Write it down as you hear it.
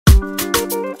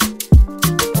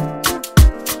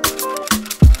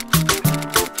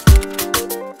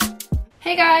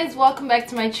guys, welcome back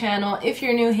to my channel. If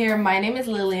you're new here, my name is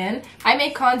Lillian. I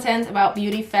make content about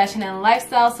beauty, fashion, and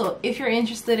lifestyle, so if you're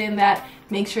interested in that,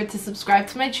 make sure to subscribe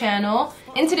to my channel.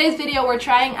 In today's video, we're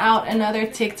trying out another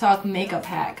TikTok makeup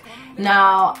hack.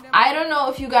 Now, I don't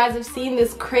know if you guys have seen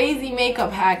this crazy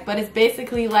makeup hack, but it's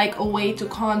basically like a way to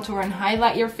contour and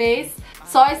highlight your face.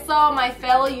 So I saw my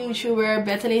fellow YouTuber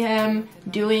Bethlehem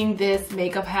doing this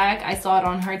makeup hack. I saw it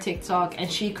on her TikTok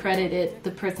and she credited the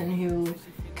person who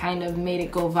kind of made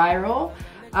it go viral,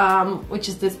 which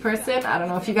is this person. I don't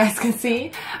know if you guys can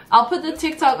see. I'll put the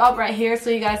TikTok up right here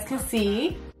so you guys can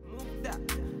see.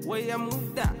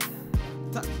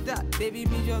 Touch that, baby,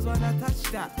 me just wanna touch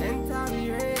that. Enter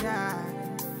the radar.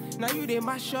 Now you they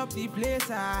mash up the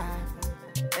place.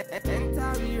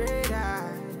 Enter the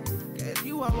radar. Girl,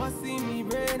 you are what see me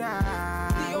brain.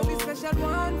 The only special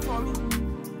one for me.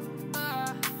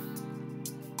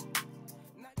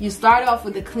 You start off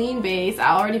with a clean base.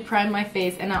 I already primed my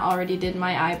face and I already did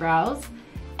my eyebrows.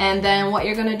 And then what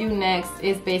you're gonna do next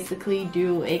is basically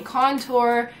do a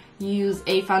contour, use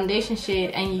a foundation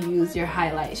shade, and you use your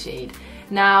highlight shade.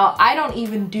 Now, I don't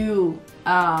even do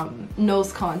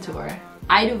nose contour.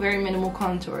 I do very minimal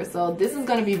contour, so this is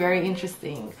gonna be very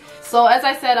interesting. So as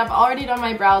I said, I've already done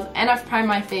my brows and I've primed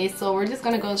my face, so we're just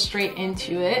gonna go straight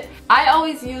into it. I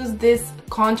always use this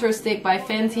contour stick by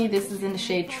Fenty. This is in the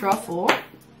shade Truffle.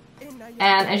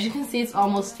 And as you can see, it's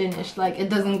almost finished, like it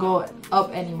doesn't go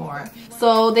up anymore.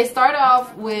 So they start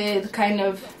off with kind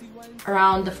of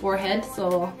around the forehead,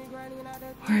 so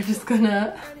we're just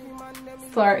gonna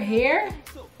start here.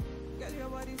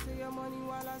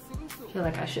 I feel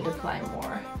like I should apply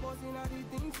more.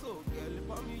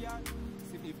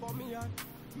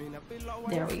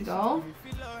 There we go.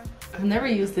 I've never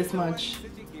used this much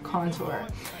contour.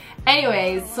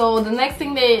 Anyways, so the next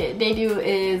thing they do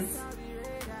is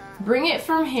bring it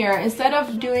from here. Instead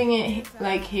of doing it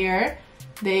like here,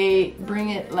 they bring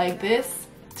it like this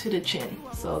to the chin.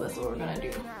 So that's what we're gonna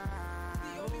do.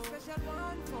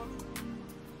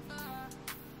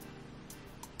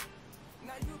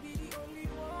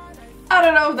 I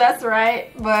don't know if that's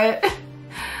right, but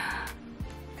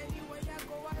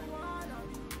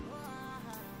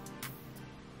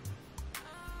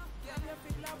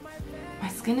my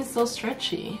skin is so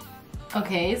stretchy.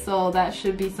 Okay, so that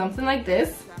should be something like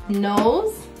this.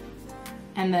 Nose,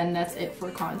 and then that's it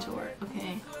for contour.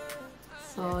 Okay,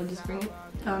 so just bring it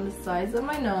down the sides of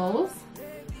my nose,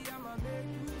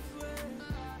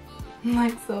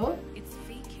 like so.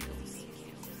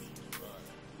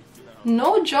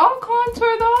 No jaw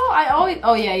contour though.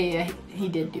 Oh yeah, he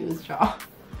did do his jaw.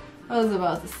 I was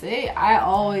about to say, I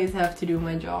always have to do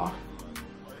my jaw.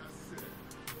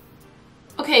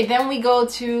 Okay, then we go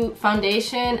to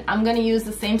foundation. I'm gonna use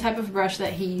the same type of brush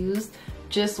that he used,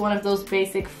 just one of those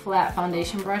basic flat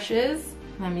foundation brushes.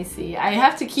 Let me see, I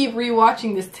have to keep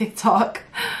rewatching this TikTok.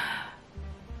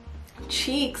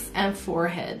 Cheeks and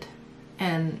forehead,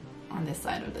 and on this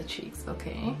side of the cheeks.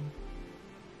 Okay.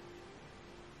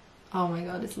 Oh my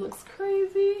god, this looks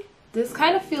crazy. This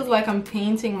kind of feels like I'm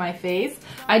painting my face.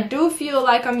 I do feel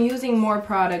like I'm using more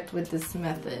product with this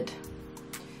method.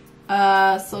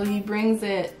 So he brings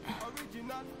it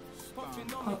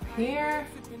up here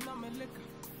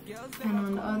and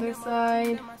on the other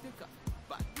side,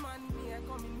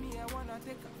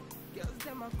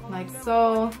 like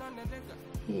so.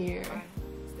 Here.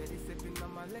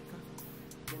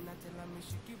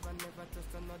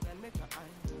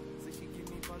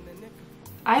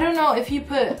 I don't know if he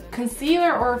put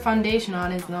concealer or foundation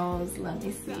on his nose. Let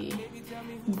me see.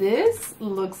 This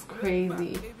looks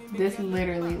crazy. This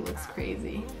literally looks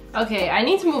crazy. Okay, I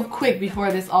need to move quick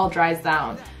before this all dries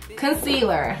down.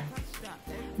 Concealer.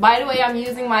 By the way, I'm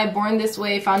using my Born This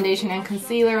Way foundation and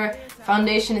concealer.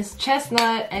 Foundation is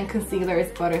chestnut and concealer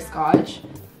is butterscotch.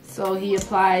 So he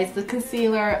applies the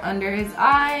concealer under his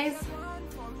eyes.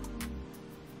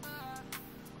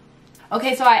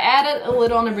 Okay, so I added a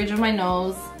little on the bridge of my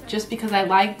nose just because I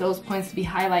like those points to be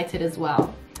highlighted as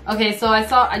well. Okay, so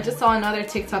I just saw another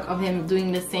TikTok of him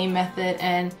doing the same method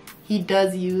and he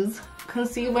does use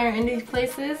concealer in these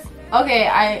places. Okay,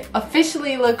 I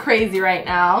officially look crazy right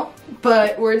now,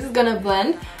 but we're just gonna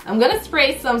blend. I'm gonna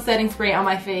spray some setting spray on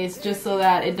my face just so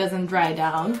that it doesn't dry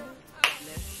down.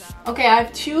 Okay, I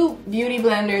have two beauty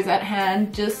blenders at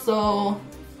hand just so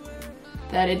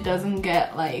that it doesn't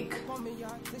get like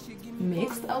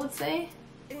mixed, I would say.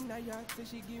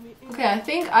 Okay, I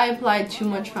think I applied too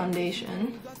much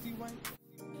foundation.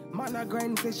 Man a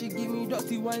grind say she give me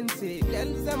dirty one say.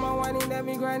 Girls them a whining, them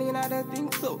me grinding at the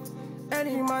think so.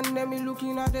 Any man them me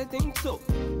looking at the think so.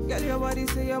 Girl your body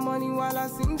say your money while I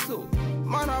sing so.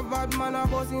 Man a bad man a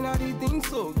boss in a the thing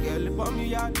so girl for me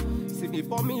yard, see me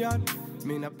for me yard.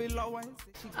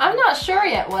 I'm not sure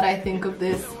yet what I think of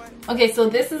this. Okay, so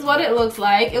this is what it looks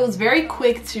like. It was very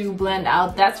quick to blend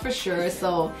out, that's for sure.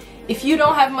 So if you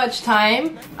don't have much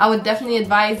time, I would definitely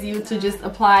advise you to just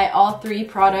apply all 3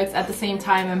 products at the same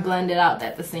time and blend it out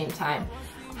at the same time.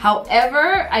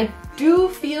 However, I do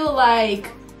feel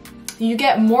like you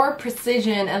get more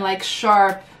precision and like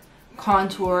sharp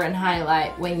contour and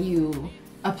highlight when you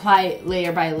apply it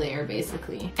layer by layer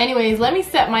basically. Anyways, let me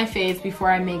set my face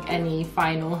before I make any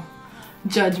final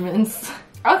judgments.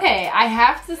 Okay, I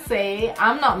have to say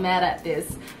I'm not mad at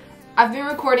this. I've been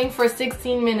recording for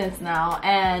 16 minutes now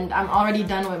and I'm already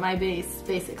done with my base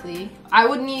basically. I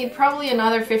would need probably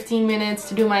another 15 minutes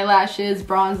to do my lashes,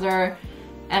 bronzer,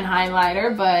 and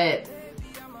highlighter, but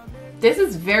this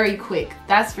is very quick,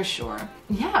 that's for sure.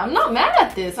 Yeah, I'm not mad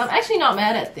at this. I'm actually not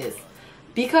mad at this.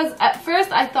 Because at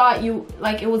first I thought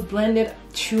it was blended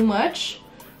too much,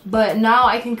 but now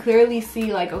I can clearly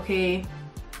see like, okay,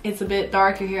 it's a bit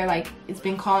darker here, like it's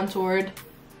been contoured,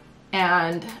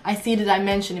 and I see the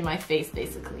dimension in my face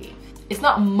basically. It's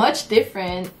not much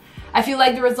different. I feel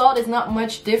like the result is not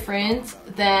much different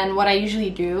than what I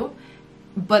usually do,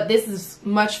 but this is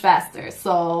much faster.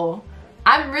 So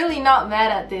I'm really not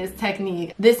mad at this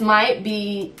technique. This might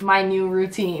be my new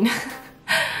routine.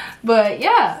 But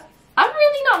yeah, I'm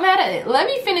really not mad at it. Let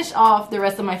me finish off the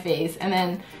rest of my face and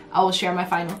then I will share my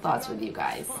final thoughts with you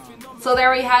guys. So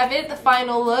there we have it, the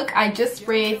final look. I just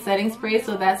sprayed setting spray,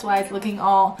 so that's why it's looking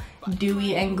all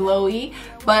dewy and glowy.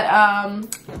 But I'm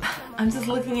just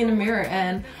looking in the mirror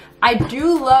and I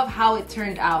do love how it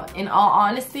turned out. In all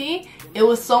honesty, it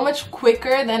was so much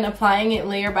quicker than applying it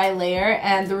layer by layer,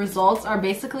 and the results are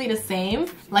basically the same.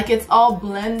 Like it's all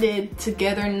blended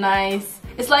together nice.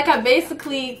 It's like I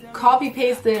basically copy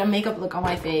pasted a makeup look on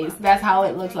my face. That's how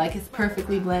it looks like. It's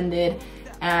perfectly blended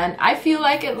and I feel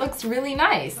like it looks really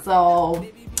nice. So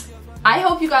I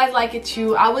hope you guys like it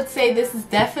too. I would say this is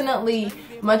definitely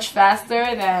much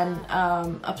faster than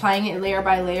applying it layer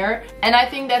by layer, and I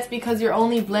think that's because you're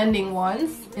only blending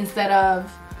once instead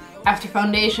of after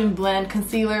foundation blend,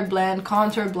 concealer blend,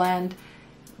 contour blend.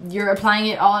 You're applying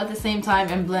it all at the same time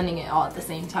and blending it all at the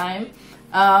same time.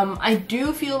 I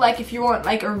do feel like if you want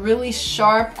like a really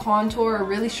sharp contour, a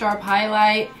really sharp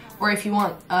highlight, or if you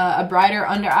want a brighter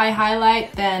under eye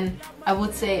highlight, then I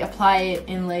would say apply it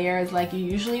in layers like you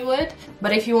usually would.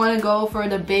 But if you want to go for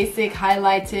the basic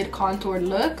highlighted contoured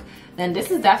look, then this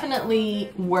is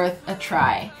definitely worth a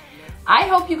try. I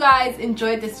hope you guys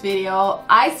enjoyed this video.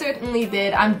 I certainly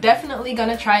did. I'm definitely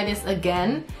gonna try this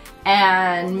again,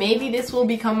 and maybe this will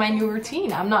become my new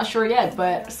routine. I'm not sure yet,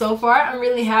 but so far I'm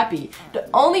really happy. The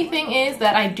only thing is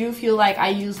that I do feel like I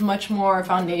use much more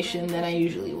foundation than I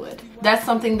usually would. That's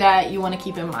something that you want to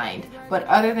keep in mind. But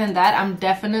other than that, I'm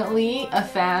definitely a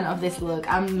fan of this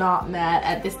look. I'm not mad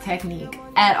at this technique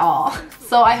at all.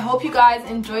 So I hope you guys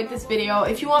enjoyed this video.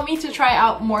 If you want me to try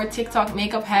out more TikTok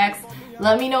makeup hacks,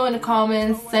 let me know in the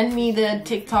comments. Send me the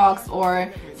TikToks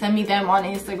or send me them on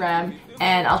Instagram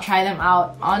and I'll try them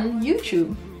out on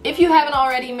YouTube. If you haven't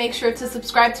already, make sure to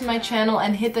subscribe to my channel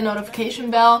and hit the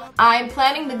notification bell. I'm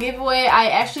planning the giveaway. I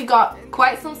actually got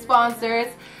quite some sponsors.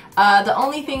 The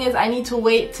only thing is I need to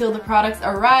wait till the products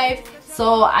arrive.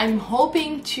 So I'm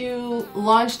hoping to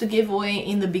launch the giveaway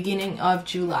in the beginning of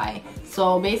July.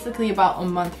 So basically about a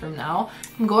month from now.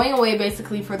 I'm going away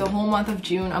basically for the whole month of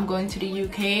June. I'm going to the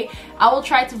UK. I will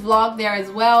try to vlog there as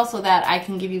well so that I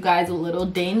can give you guys a little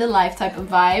day in the life type of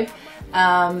vibe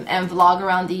and vlog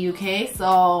around the UK.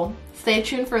 So stay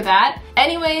tuned for that.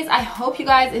 Anyways, I hope you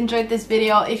guys enjoyed this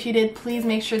video. If you did, please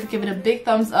make sure to give it a big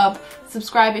thumbs up.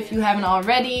 Subscribe if you haven't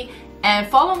already. And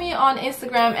follow me on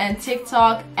Instagram and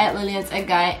TikTok at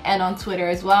LilliansEggGuy and on Twitter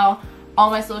as well. All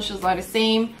my socials are the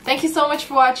same. Thank you so much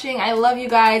for watching. I love you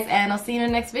guys and I'll see you in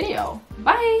the next video.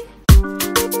 Bye!